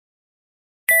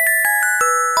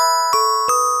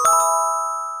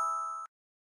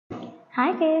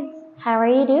Hi kids, how are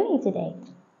you doing today?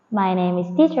 My name is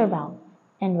Teacher Bell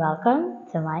and welcome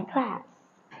to my class.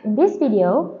 In this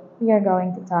video, we are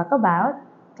going to talk about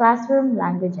classroom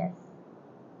languages.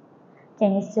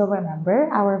 Can you still remember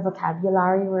our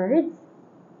vocabulary words?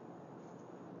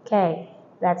 Okay,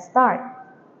 let's start.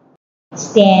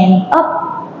 Stand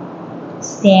up,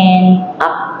 stand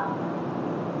up.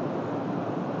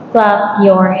 Clap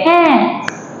your hands,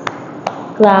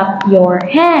 clap your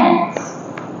hands.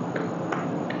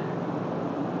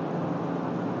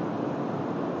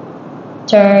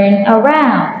 Turn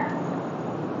around,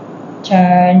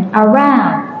 turn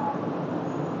around.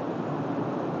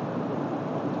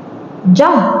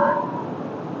 Jump,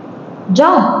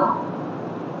 jump,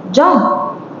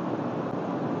 jump.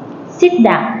 Sit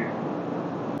down,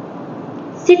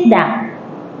 sit down,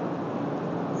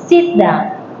 sit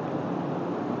down.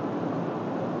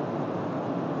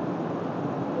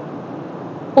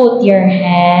 Put your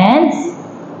hands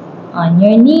on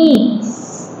your knees.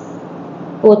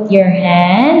 Put your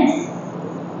hands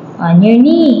on your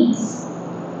knees.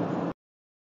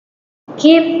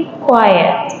 Keep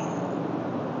quiet.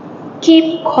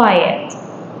 Keep quiet.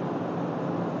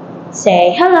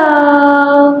 Say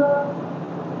hello.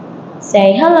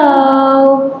 Say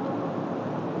hello.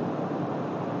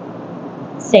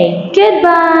 Say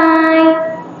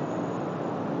goodbye.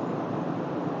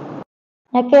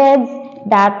 Now kids,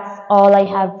 that's all I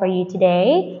have for you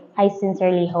today. I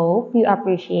sincerely hope you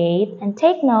appreciate and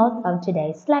take note of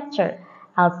today's lecture.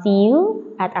 I'll see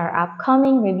you at our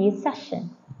upcoming review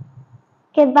session.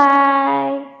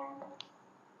 Goodbye.